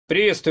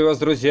Приветствую вас,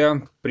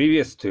 друзья!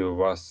 Приветствую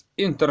вас,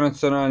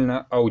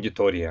 интернациональная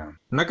аудитория!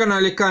 На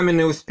канале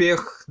Каменный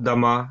успех.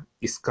 Дома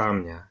из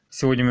камня.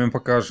 Сегодня мы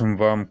покажем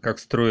вам, как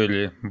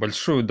строили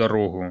большую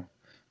дорогу,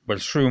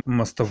 большую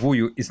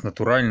мостовую из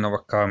натурального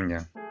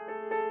камня.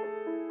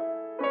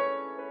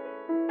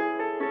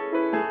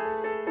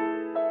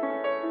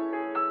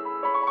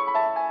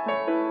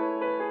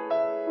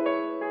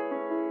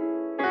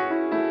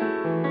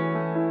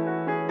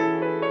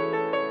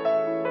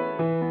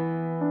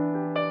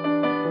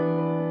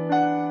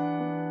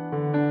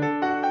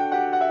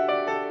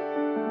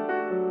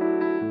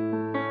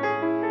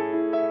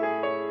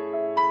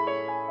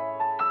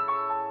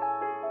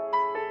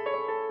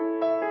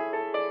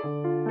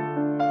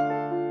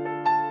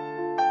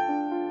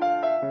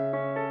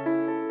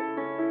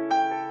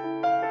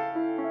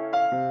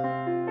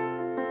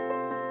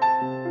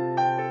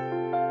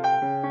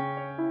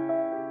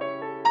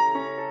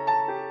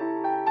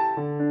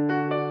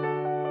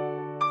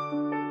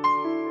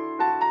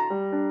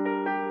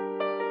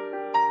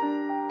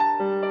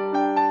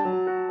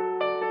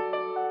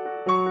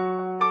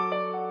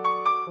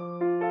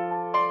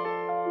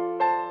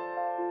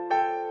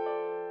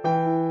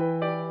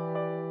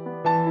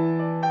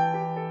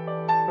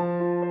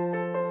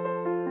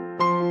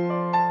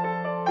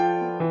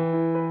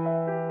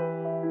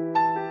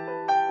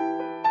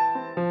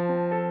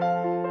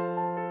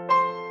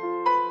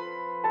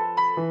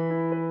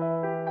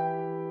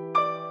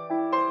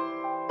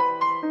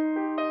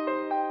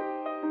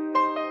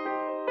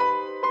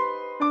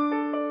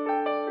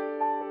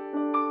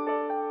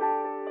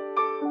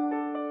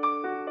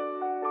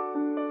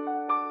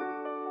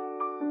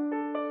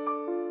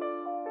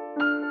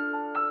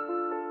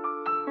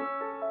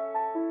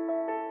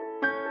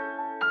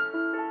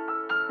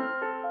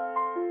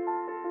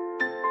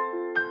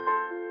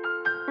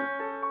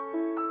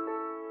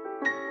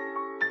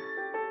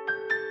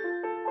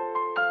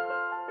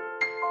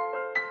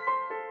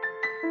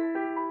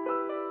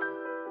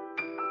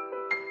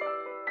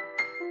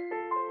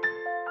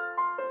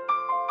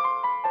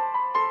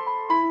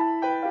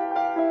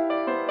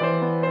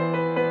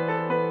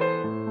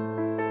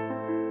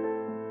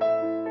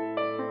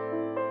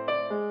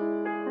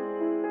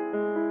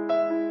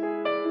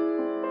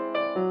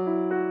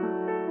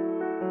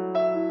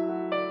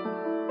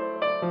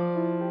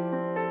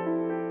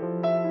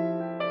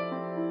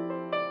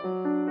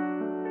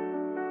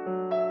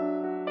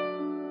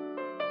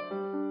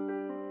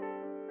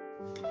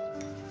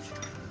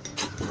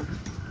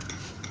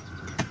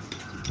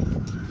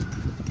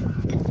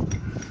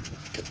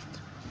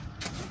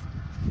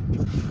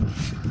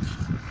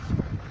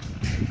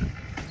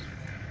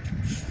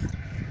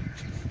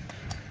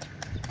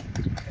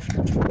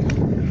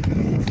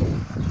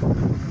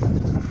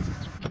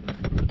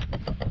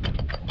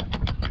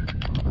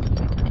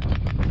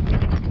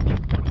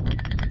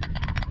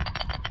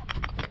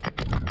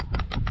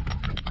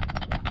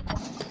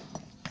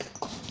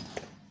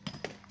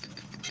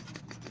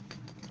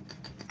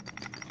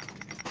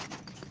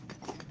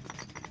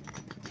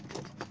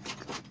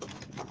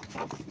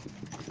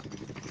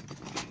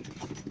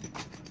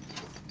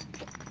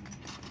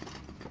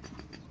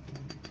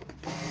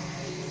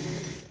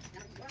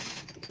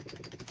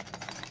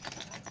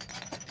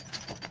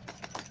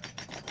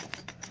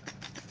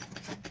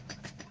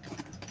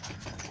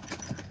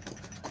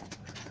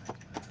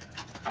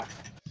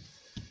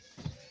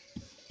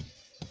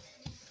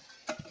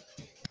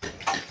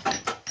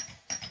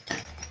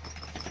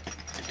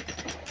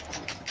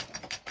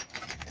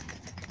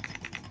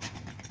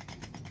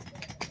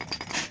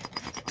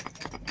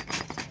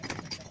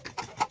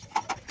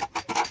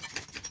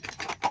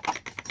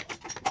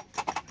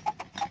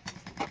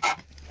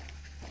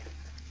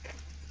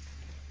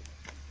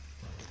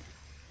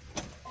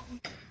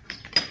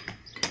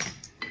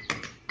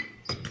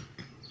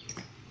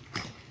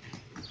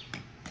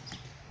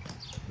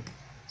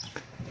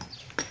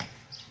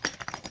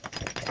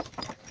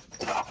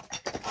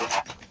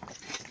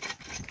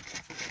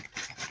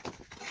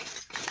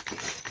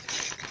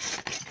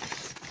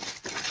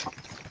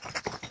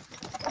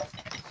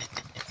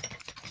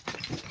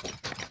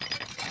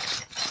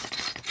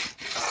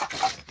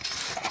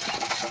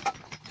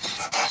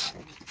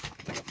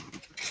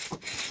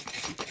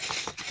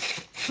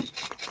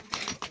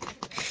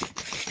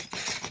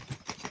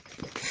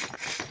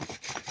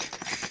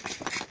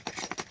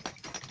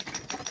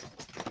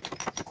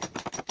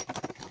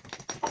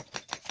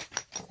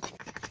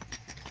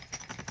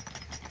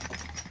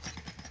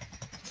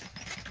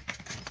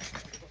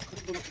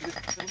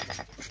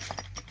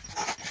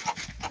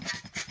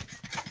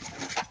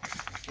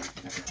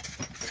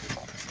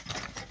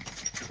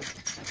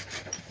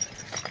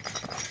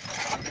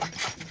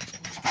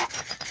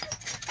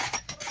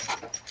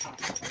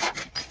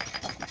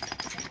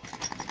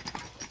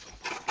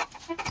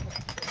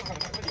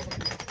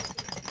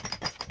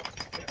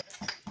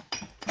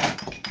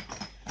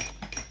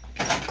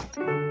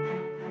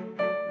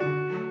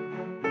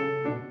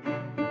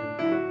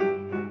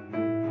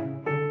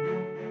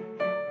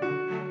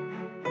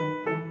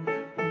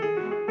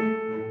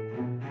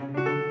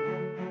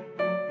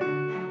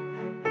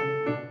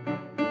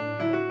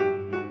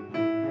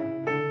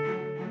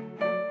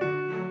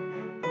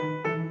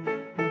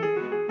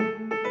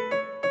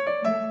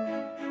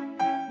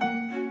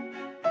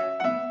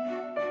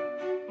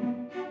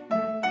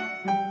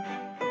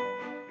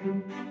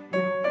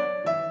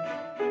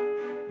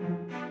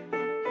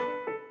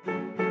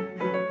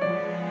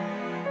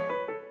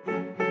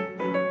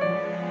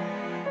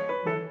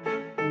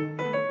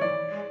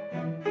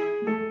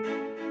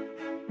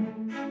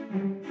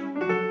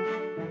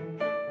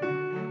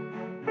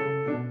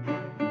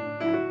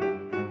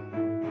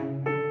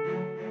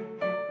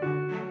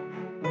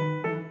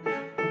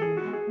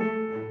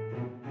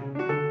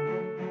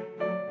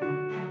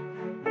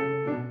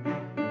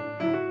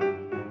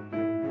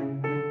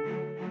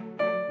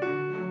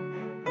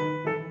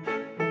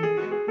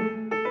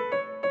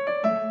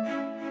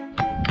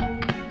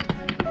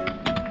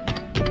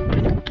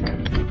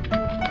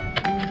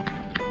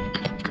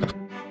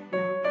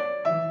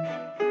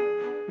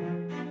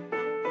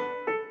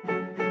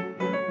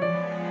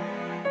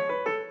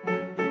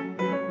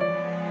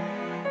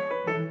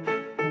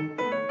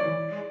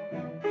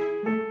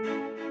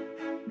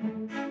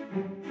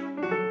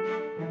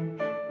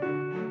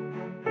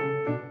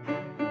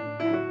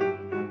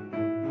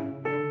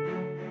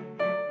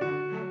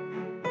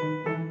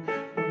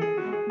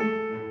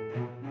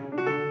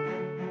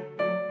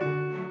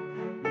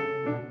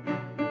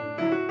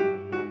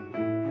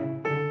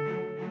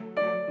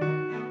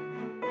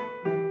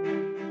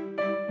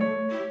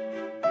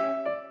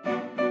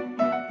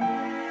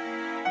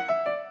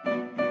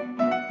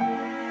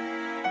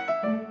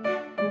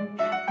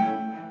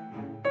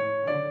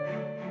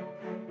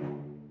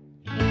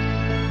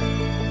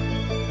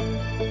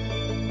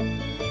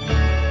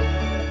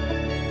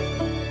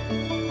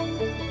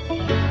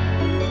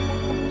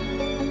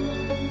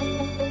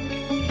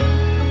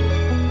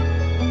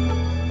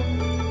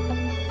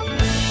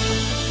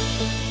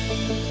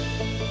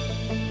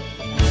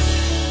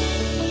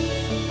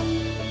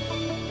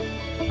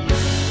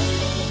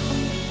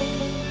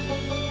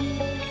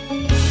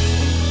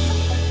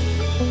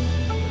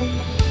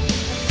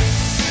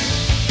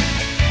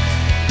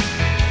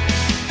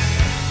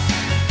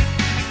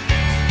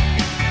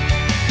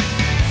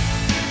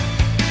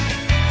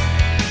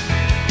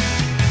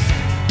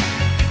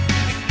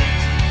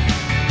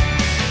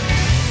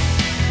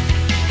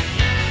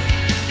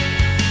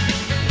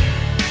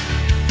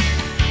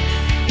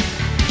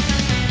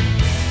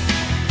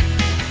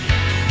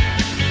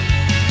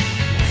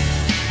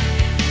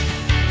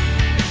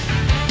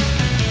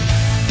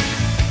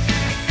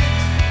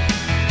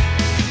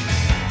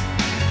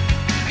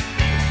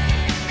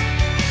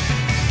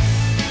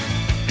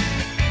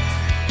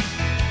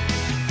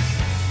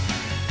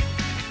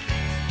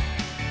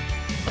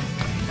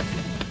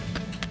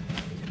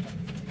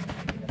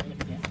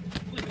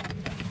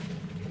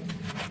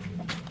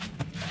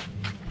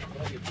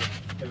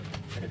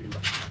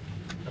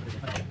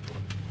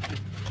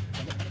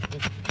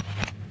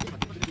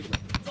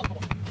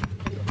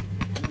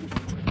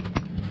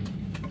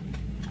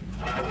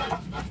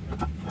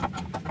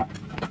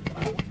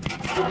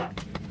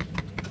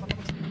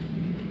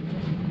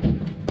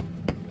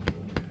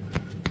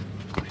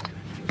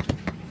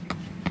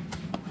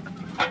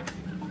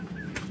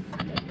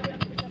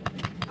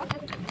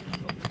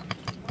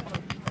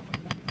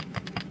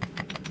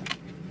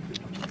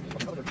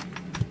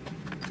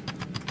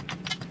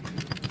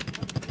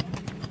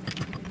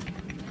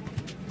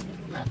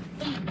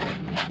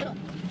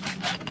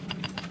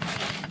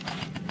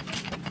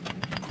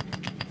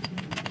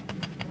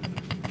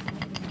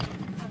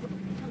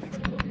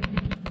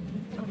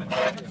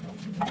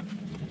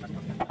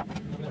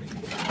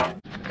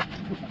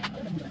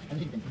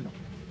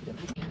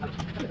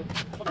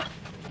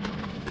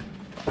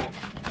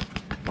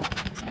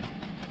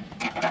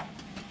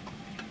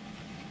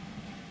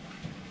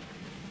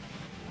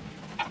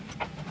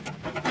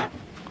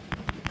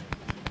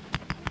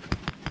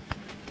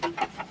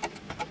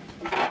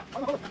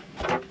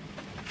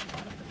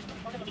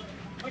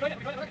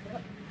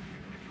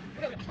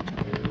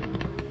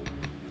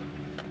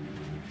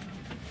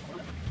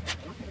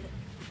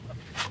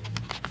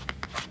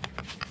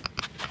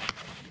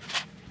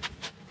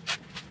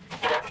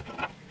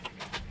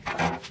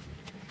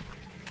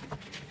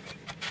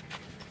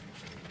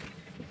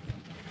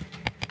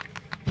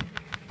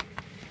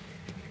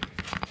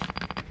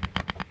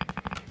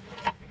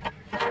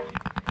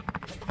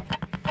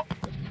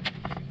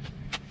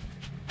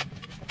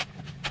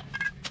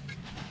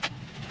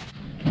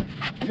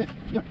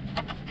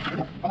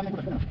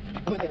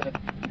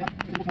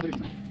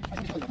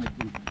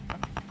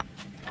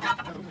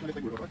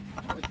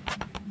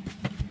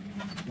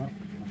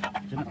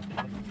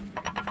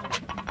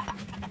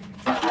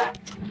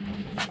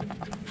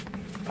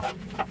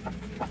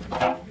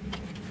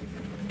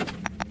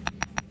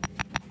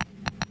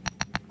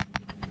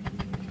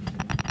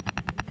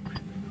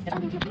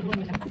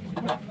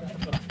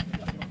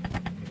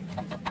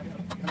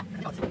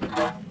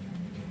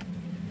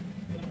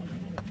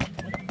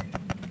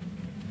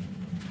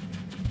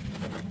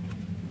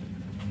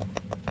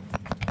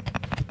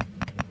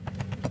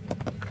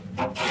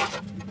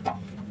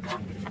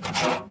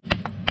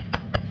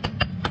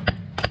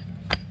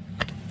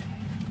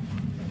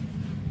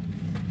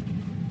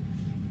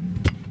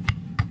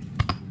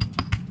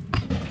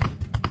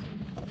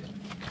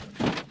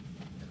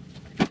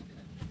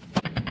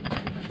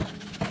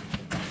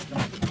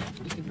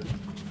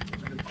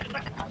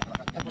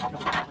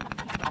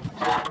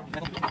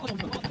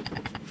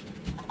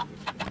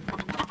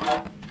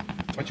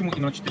 Почему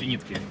именно 4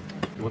 нитки?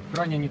 Вот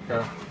крайняя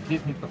нитка,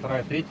 здесь нитка,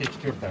 вторая, третья,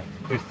 четвертая,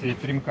 то есть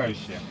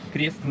перемыкающая.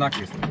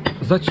 Крест-накрест.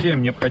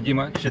 Зачем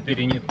необходимо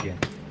 4 нитки?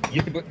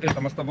 Если бы эта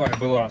мостовая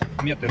была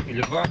метр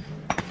или два,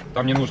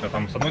 там не нужно,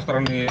 там с одной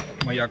стороны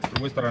маяк, с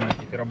другой стороны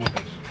и ты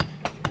работаешь.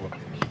 Вот.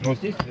 Но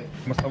здесь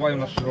мостовая у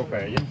нас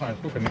широкая, я не знаю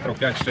сколько, метров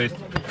 5-6.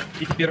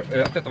 И теперь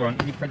от этого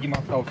необходимо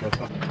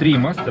отталкиваться. 3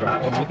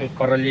 мастера работают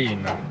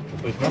параллельно,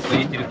 то есть на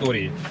своей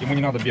территории. Ему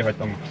не надо бегать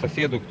там к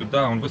соседу,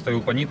 туда, он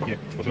выставил по нитке.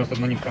 Вот у нас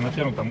одна нитка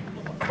натянута, там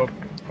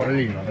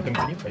параллельно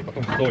натянута нитка, и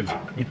потом вдоль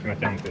нитки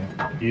натянутые.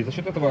 И за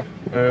счет этого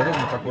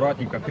ровно,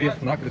 аккуратненько,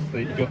 крест-накрест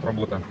идет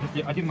работа.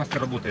 Если один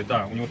мастер работает,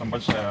 да, у него там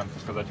большая,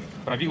 так сказать,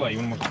 правила, и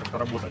он может как-то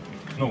работать.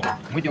 Но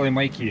мы делаем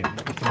маяки,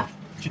 допустим,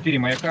 4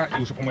 маяка,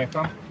 и уже по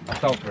маякам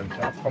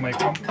отталкиваемся. По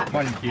маякам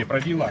маленькие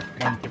правила,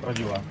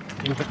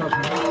 и уже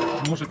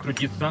каждый может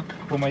крутиться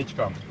по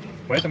маячкам.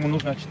 Поэтому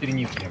нужно 4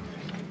 нитки.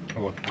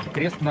 Вот.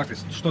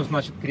 Крест-накрест. Что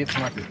значит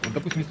крест-накрест? Вот,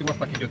 допустим, если у вас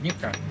так идет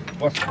нитка,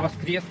 у вас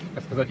крест,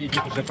 так сказать,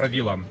 идет уже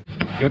правилом.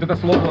 И вот это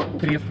слово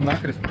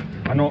крест-накрест,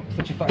 оно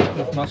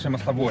сочетается с нашей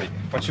мостовой.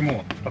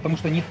 Почему? Потому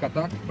что нитка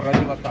так,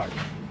 правило так.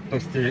 То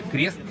есть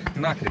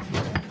крест-накрест.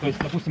 То есть,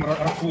 допустим,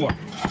 раствор.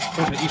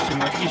 Тоже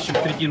ищем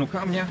середину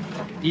камня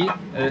и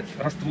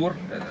раствор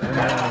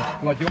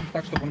кладем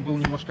так, чтобы он был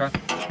немножко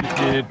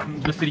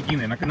до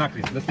середины,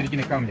 накрест, до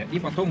середины камня. И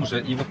потом уже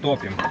его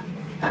топим,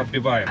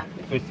 подбиваем.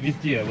 То есть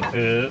везде вот,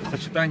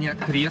 сочетание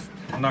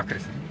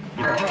крест-накрест.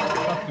 И тогда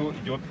все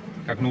идет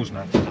как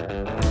нужно.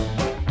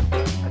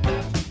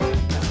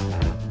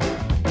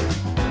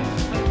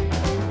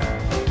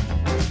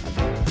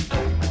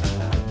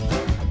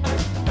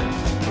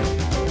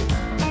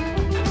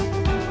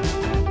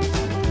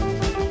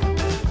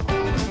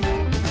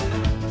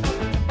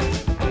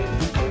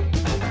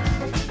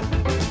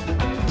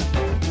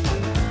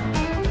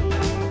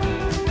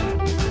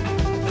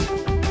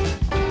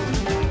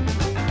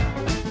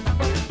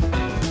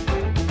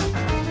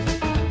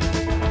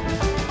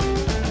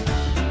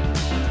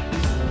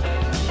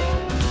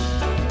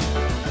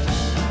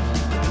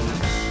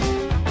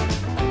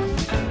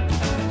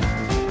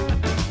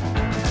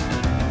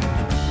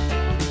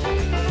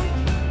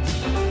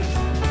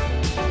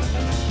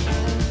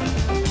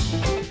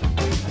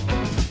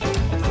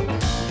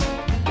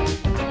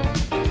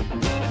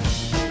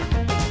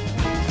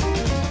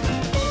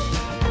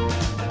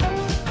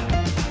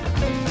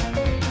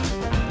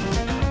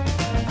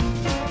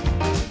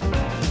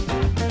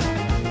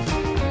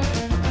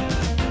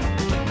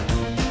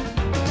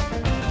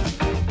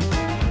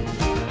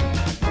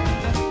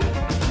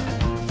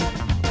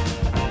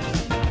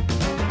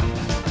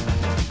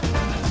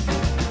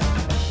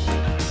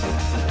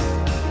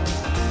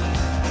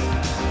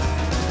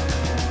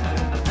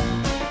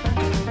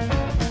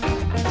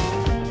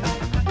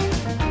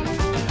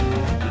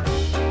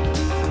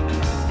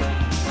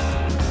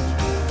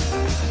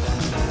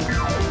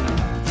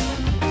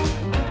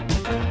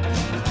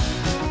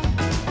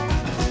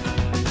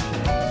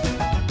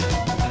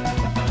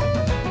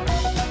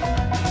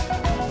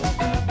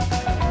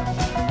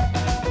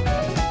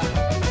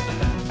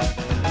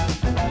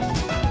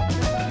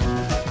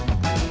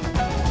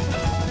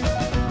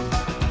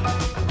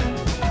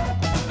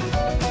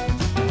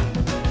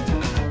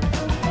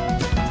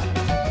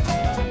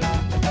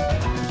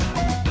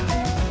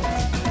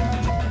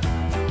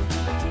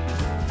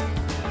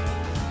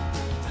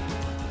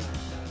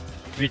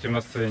 Видите, у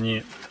нас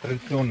не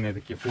традиционные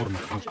такие формы,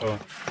 потому что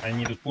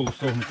они идут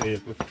полусогнутые.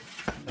 Тут,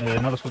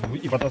 надо, чтобы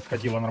и вода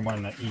сходила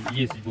нормально, и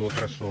ездить было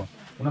хорошо.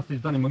 У нас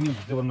в данный момент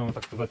сделано,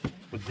 так сказать,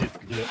 вот здесь,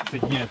 где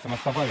соединяется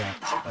мостовая,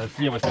 с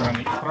левой стороны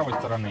и с правой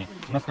стороны,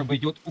 у нас как бы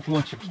идет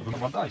уклончик, чтобы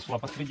вода шла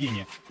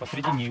посередине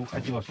и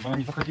уходила, чтобы она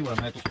не заходила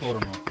на эту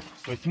сторону.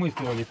 То есть мы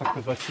сделали, так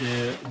сказать,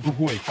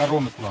 дугой,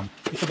 коромыслом,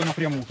 и чтобы она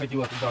прямо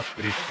уходила туда, в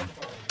речку.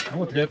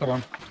 Вот для этого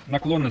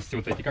наклонности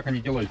вот эти, как они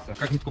делаются,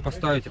 как нитку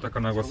поставите, так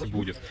она у вас и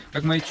будет.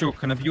 Как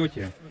маячок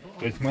набьете,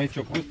 то есть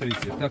маячок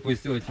выставите, так вы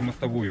сделаете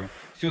мостовую.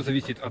 Все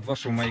зависит от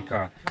вашего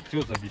маяка,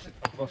 все зависит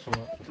от вашего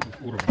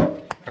уровня.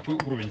 Какой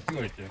уровень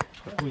сделаете,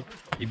 такой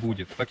и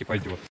будет, так и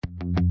пойдет.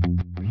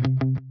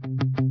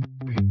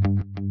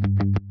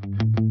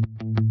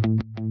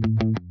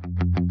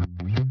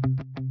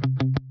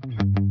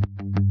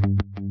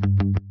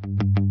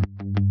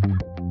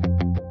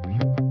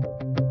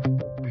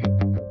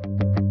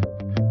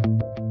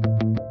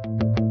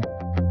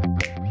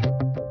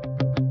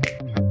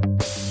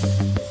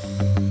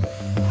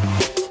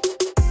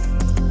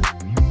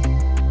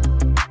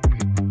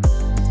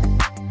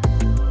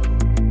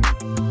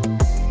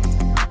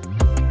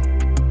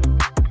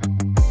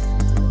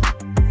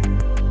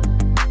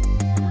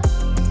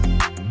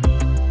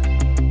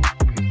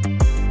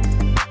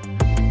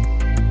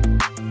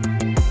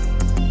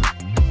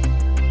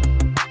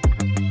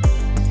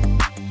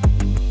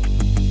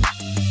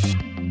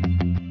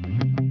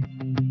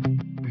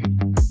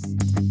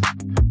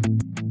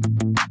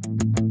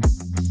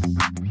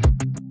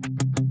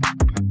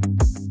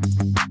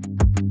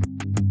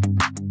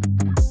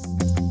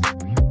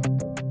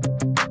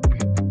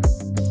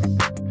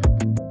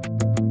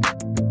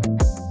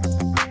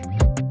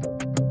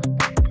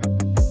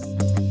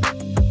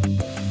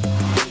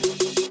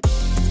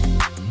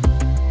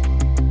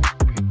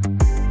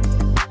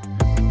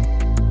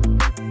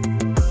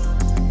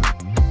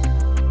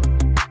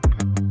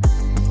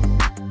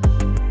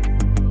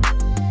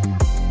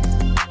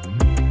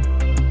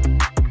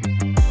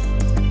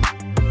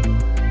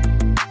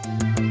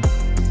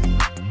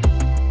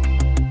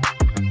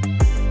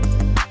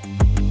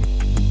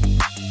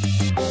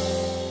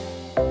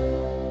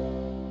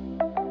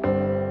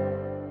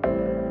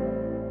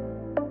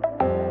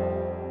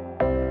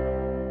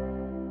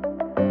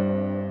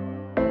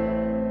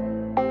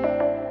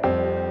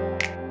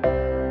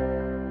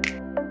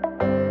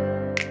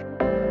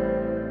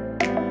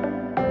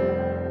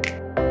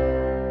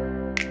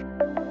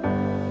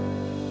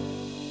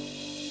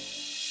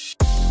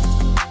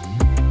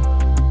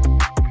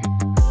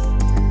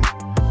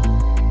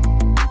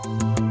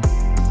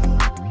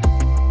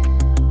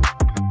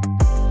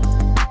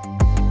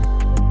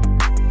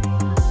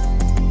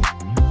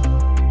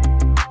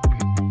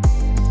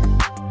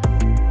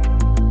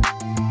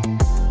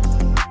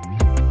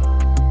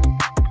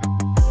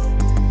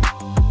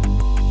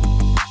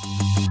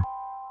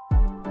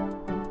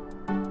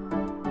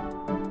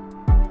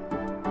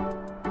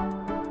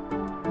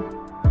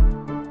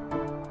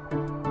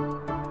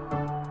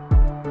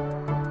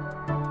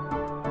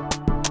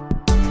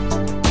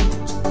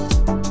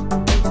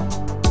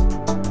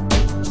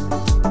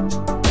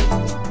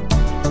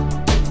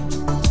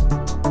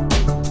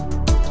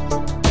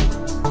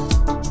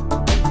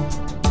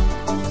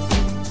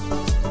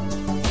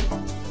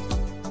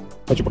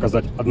 Хочу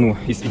показать одну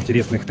из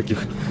интересных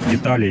таких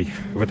деталей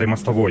в этой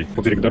мостовой.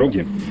 Поперек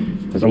дороги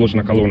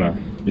заложена колонна,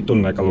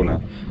 бетонная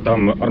колонна.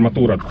 Там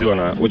арматура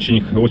сделана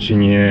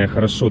очень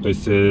хорошо, то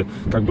есть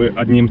как бы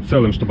одним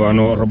целым, чтобы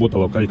оно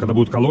работало. Когда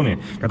будут колонны,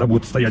 когда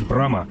будет стоять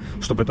брама,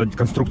 чтобы эта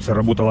конструкция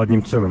работала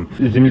одним целым.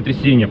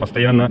 Землетрясение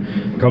постоянно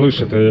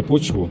колышет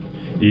почву,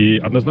 и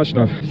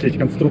однозначно все эти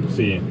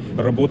конструкции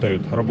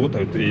работают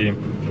и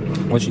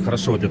очень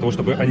хорошо для того,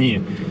 чтобы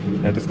они,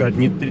 так сказать,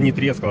 не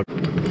трескало.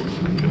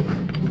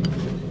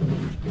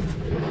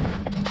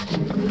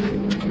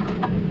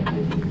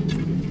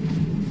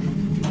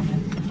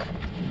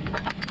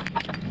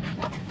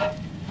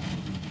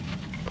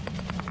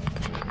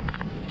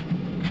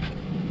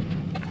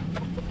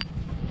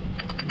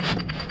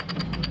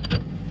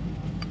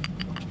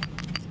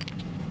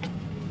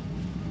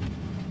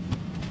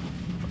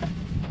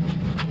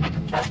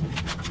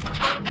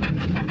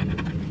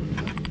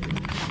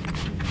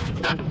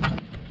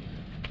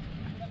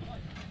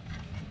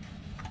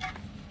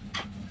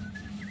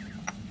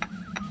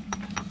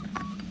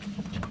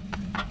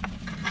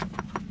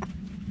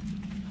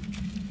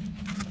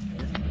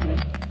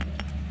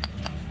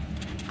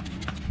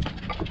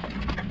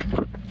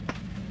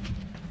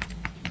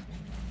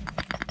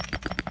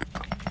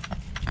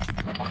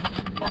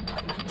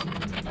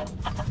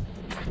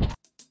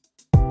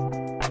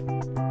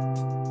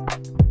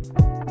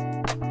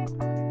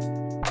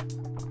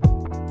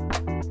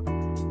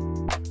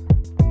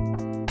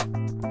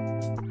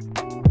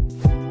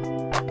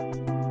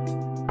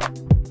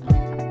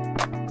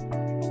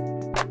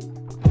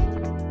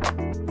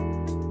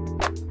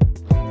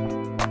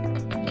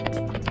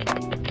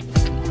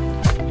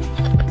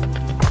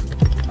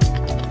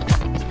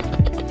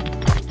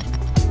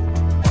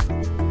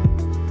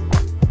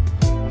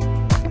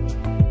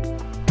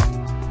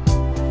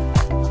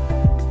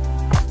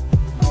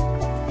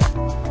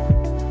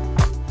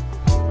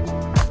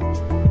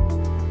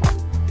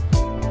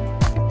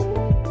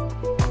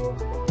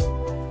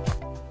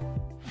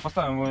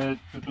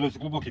 то есть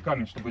глубокий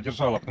камень, чтобы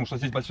держало, потому что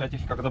здесь большая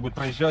техника, когда будет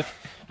проезжать,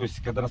 то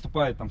есть когда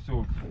наступает, там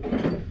все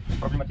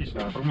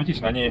проблематично,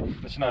 они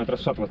начинают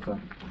расшатываться.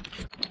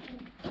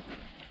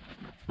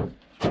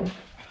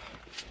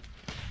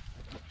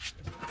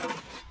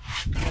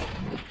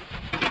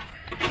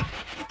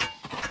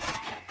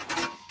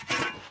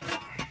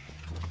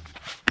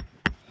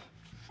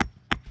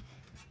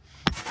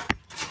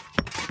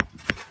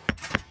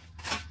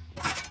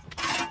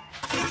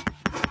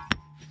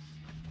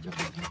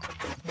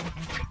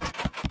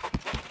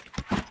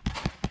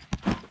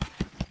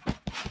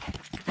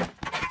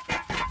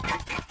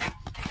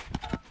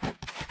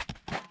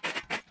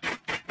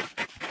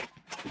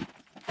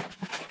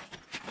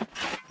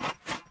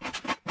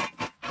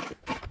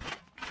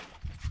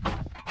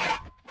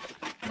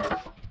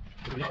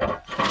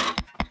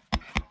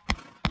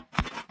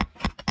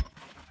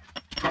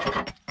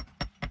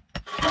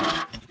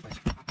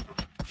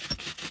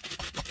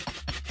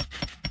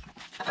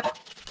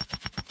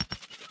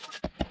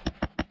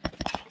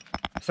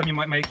 Сами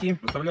маяки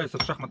выставляются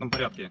в шахматном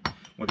порядке.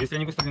 Вот, если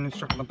они выставлены в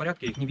шахматном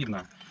порядке, их не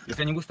видно.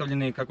 Если они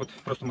выставлены как вот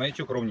просто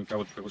маячок ровненько,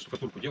 вот как вы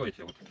штукатурку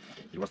делаете, вот,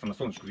 и у вас там на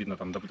солнышку видно,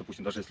 там,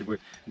 допустим, даже если вы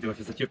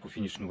делаете затирку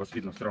финишную, у вас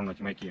видно все равно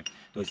эти маяки.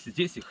 То есть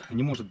здесь их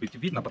не может быть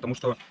видно, потому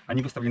что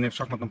они выставлены в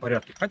шахматном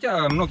порядке.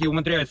 Хотя многие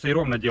умудряются и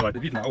ровно делать.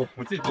 Видно, о,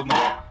 вот здесь был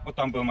маяк, вот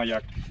там был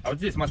маяк. А вот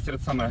здесь мастер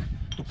это самое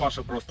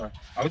тупашил просто.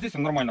 А вот здесь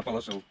он нормально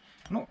положил.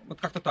 Ну,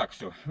 вот как-то так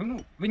все.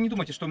 Ну, вы не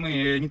думайте, что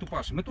мы не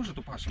тупашим. Мы тоже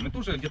тупашим. Мы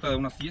тоже где-то у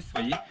нас есть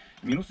свои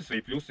минусы,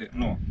 свои плюсы.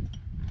 Но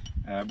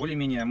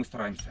более-менее мы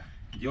стараемся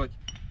делать,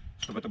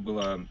 чтобы это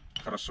было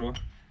хорошо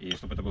и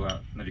чтобы это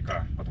было на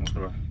века. Потому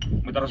что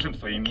мы дорожим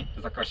своими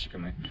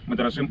заказчиками. Мы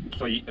дорожим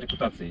своей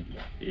репутацией.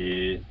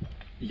 И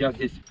я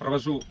здесь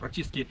провожу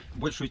практически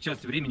большую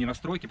часть времени на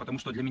стройке, потому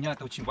что для меня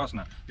это очень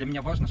важно. Для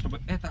меня важно, чтобы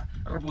эта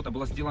работа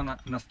была сделана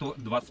на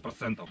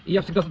 120%. И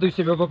я всегда задаю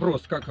себе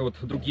вопрос, как вот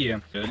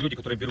другие люди,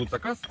 которые берут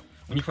заказ,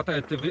 у них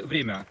хватает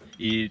время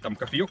и там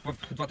кофеек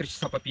 2-3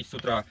 часа попить с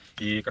утра,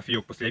 и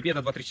кофеек после обеда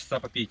 2-3 часа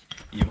попить,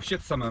 и вообще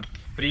это самое,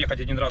 приехать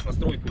один раз на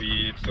стройку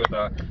и все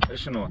это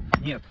решено.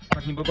 Нет,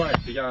 так не бывает.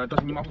 Я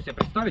даже не могу себе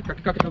представить,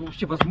 как это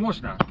вообще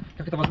возможно.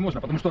 Как это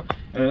возможно, потому что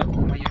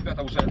мои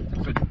ребята уже,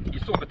 так сказать, и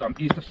с опытом,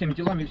 и со всеми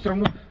делами, все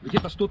равно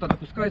где-то что-то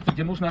допускается,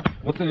 где нужно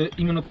вот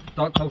именно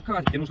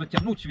толкать, где нужно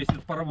тянуть весь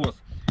этот паровоз.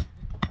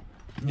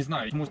 Не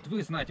знаю, может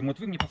вы знаете, может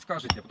вы мне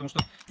подскажете, потому что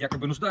я как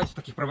бы нуждаюсь в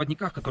таких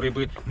проводниках, которые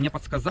бы мне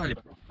подсказали.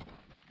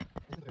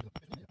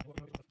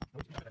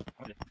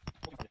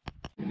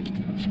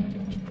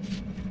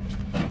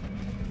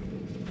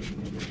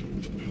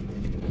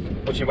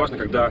 Очень важно,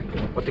 когда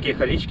вот такие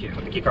колечки,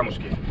 вот такие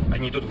камушки,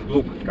 они идут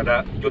вглубь,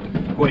 когда идет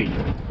корень,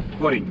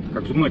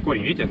 как зубной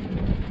корень, видите?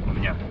 У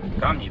меня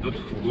камни идут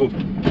вглубь.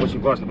 Очень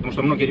важно, потому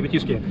что многие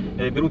ребятишки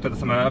берут это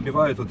самое,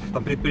 оббивают, вот,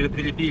 там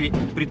прилепили,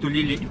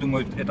 притулили и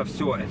думают, это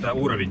все, это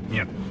уровень.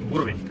 Нет,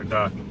 уровень,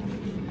 когда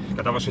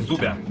ваши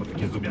зубья, вот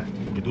такие зубья,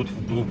 идут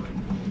вглубь.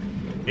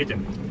 Видите?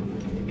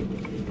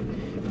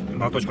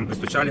 Молоточком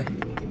пристучали,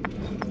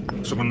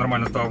 чтобы он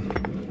нормально стал.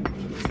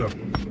 Все,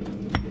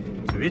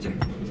 видите?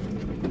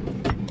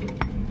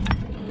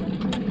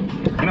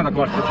 Не надо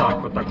класть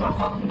вот так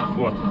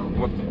класть.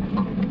 Вот.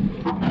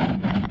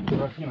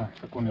 Афина,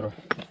 как камеру.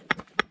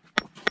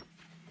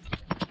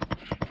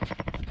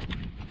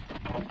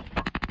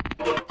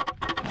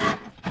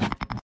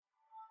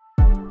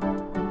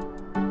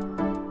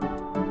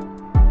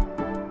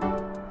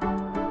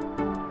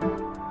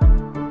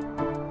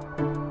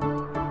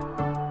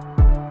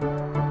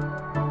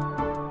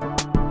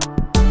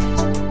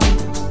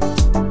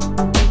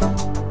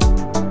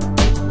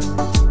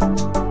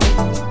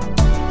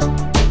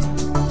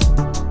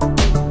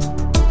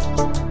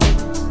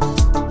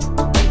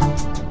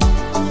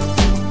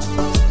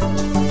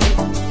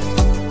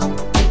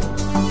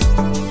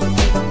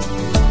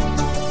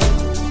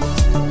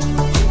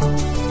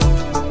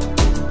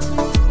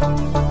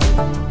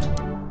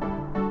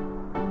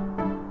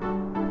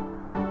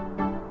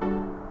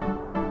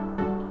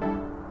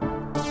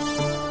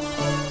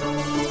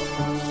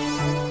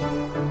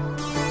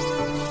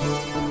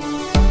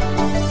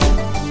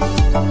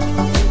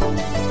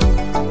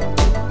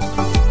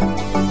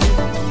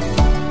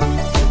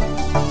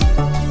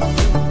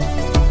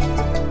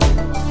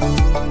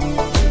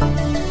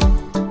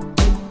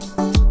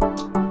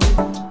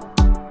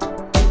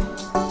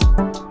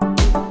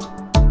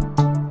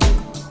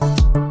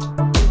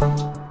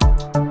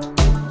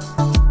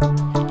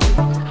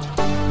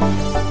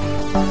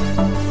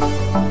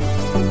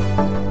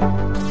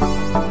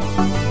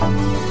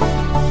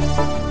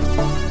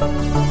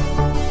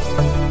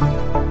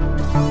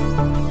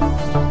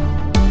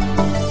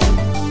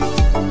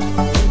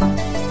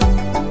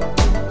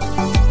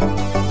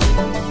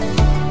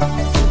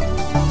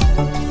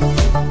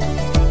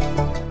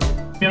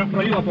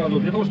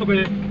 Для того,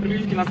 чтобы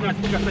приблизительно знать,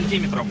 сколько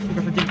сантиметров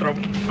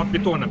от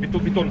бетона,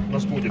 бетон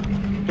наш будет.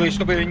 То есть,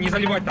 чтобы не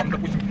заливать там,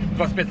 допустим,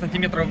 25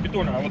 сантиметров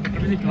бетона, а вот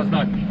приблизительно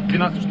знать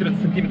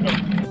 12-14 сантиметров.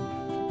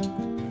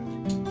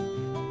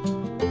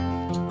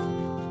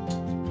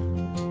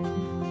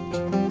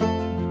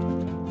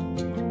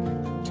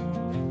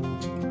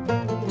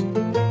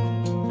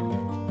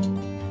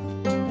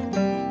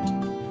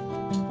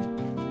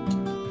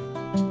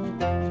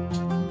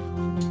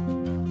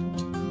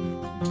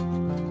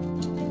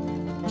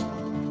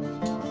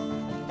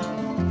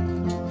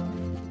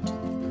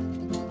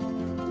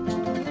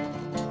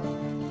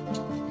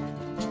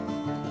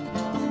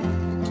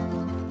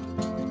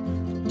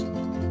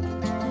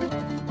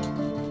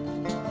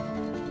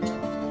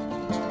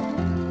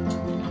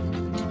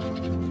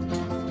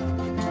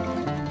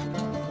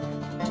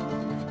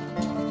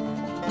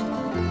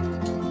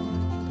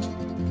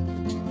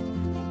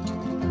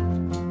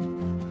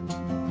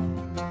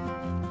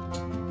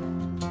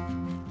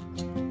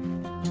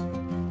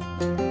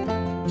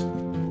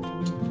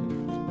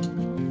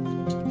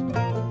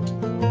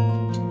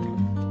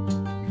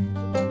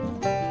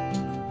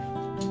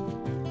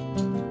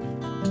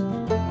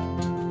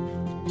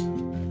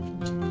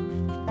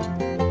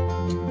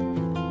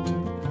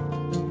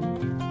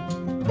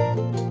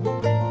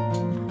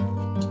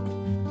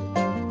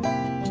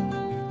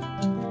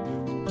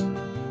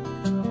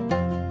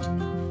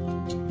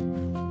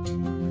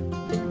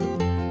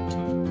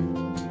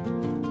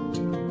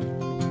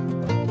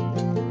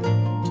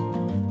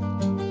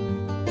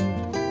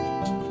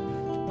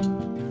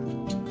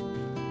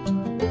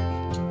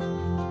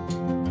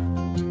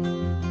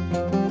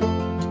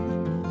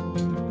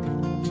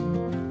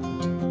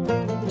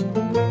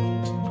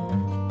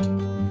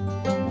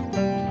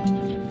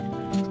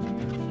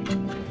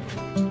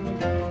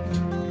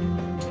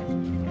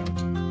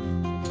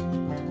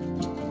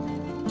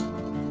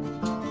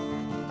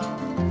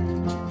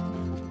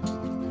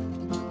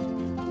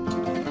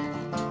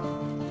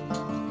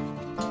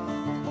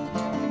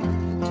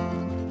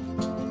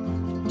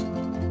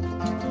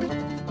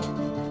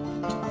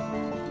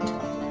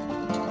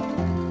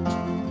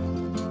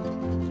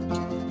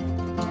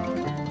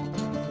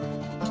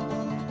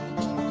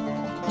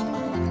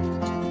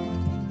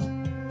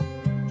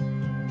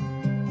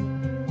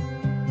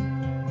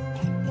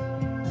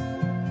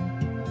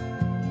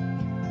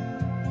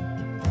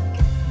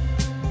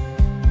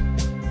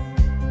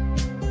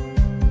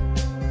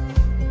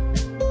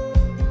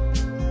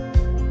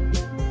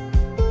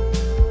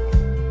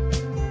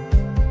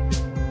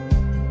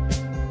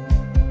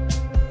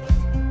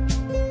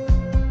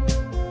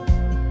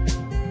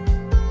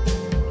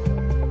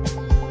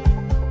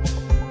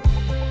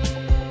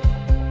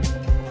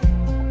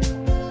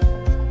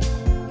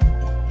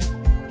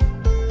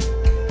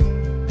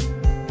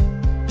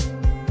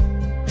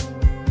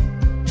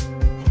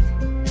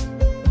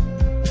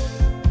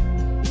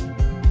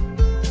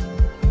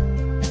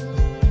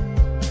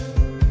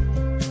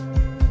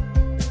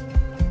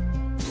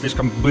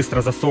 слишком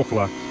быстро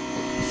засохла,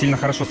 сильно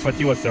хорошо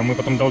схватилась, а мы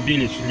потом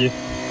долбили, чуть ли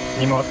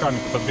не молотками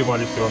тут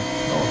отбивали все.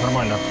 Ну,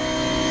 нормально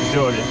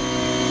сделали.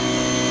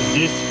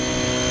 Здесь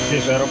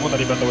же работа,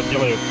 ребята вот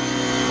делают,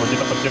 вот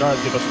где-то подтирают,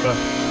 где-то что-то.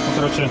 Ну,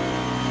 короче,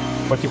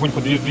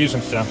 потихоньку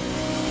движемся,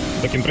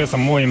 таким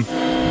прессом моем.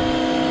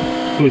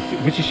 То есть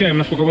вычищаем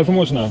насколько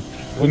возможно,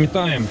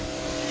 выметаем.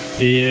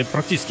 И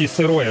практически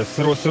сырое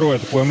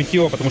такое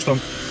мытье, потому что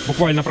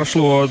буквально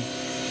прошло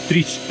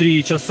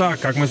 3 часа,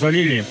 как мы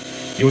залили,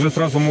 и уже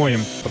сразу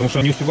моем, потому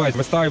что не успевает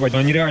выстаивать,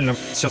 но нереально.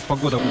 Сейчас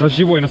погода,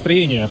 дождевое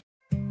настроение.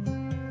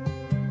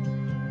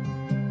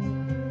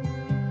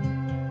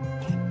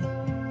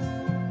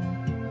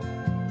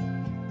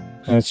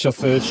 Сейчас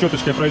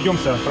щеточкой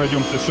пройдемся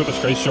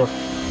щеточкой еще.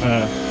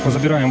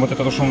 Позабираем вот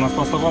это, что у нас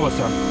оставалось,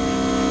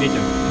 видите,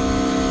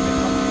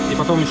 и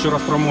потом еще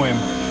раз промоем.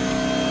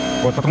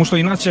 Вот, потому что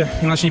иначе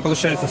не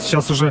получается.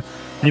 Сейчас уже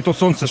не то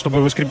солнце,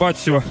 чтобы выскребать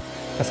все,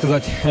 так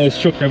сказать, с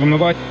щеткой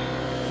вымывать.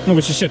 Ну,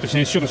 вычищать,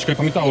 точнее, щеточкой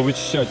по металлу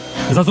вычищать.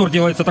 Зазор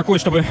делается такой,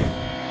 чтобы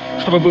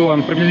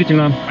было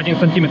приблизительно 1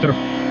 сантиметр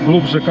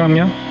глубже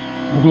камня,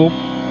 вглубь.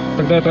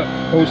 Тогда это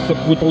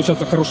будет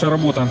получаться хорошая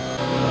работа.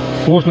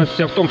 Сложность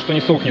вся в том, что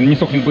не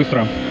сохнет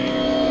быстро.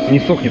 Не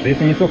сохнет.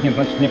 Если не сохнет,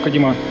 значит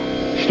необходимо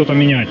что-то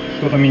менять.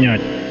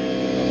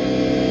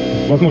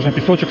 Возможно,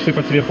 песочек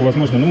сыпать сверху,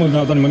 возможно. Но мы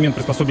на данный момент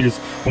приспособились.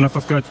 У нас,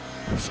 так сказать,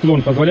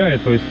 склон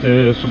позволяет, то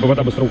есть, чтобы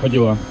вода быстро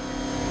уходила.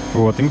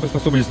 Вот. И мы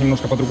приспособились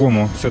немножко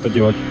по-другому все это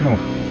делать. Ну,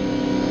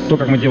 то,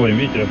 как мы делаем,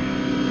 видите,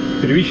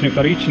 первичный,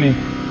 вторичный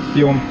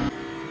съем.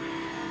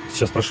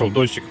 Сейчас прошел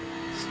дождик.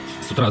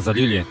 С утра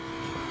залили.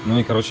 Ну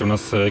и, короче, у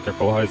нас, как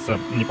полагается,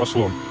 не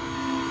пошло.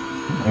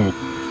 Ну,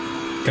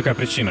 какая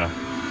причина?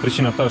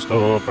 Причина та,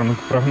 что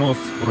прогноз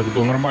вроде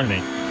был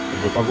нормальный,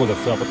 как бы погода,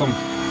 все, а потом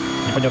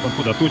непонятно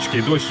откуда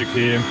тучки, дождик,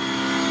 и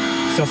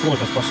вся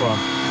сложность пошла.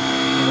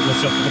 Вот мы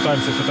сейчас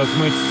попытаемся все это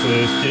смыть,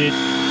 стереть,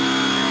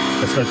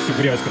 так сказать,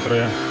 всю грязь,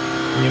 которая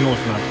не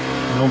нужна.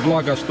 Но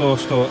благо, что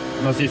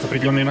у нас есть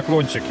определенный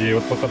наклончик, и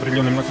вот под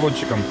определенным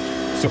наклончиком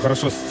все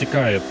хорошо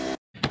стекает.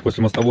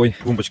 После мостовой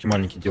клумбочки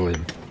маленькие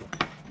делаем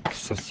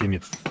со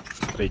всеми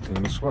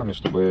строительными швами,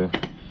 чтобы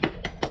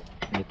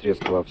не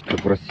трескала,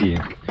 как в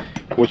России.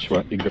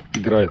 Почва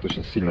играет,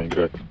 очень сильно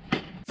играет.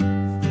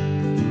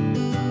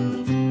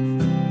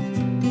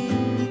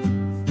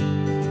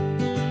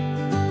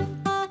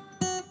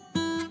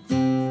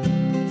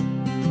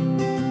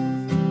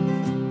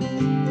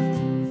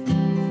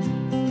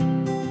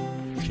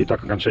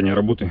 Итак, окончание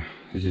работы.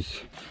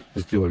 Здесь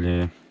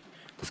сделали,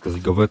 так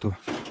сказать, гавету,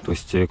 то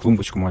есть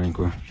клумбочку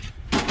маленькую.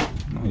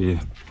 Ну и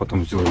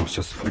потом сделаем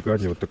сейчас в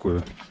бригаде вот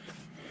такую.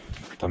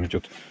 Там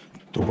идет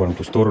труба на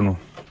ту сторону.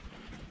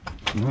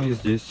 Ну и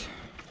здесь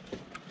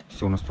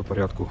все у нас по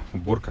порядку.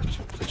 Уборка,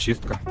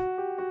 зачистка.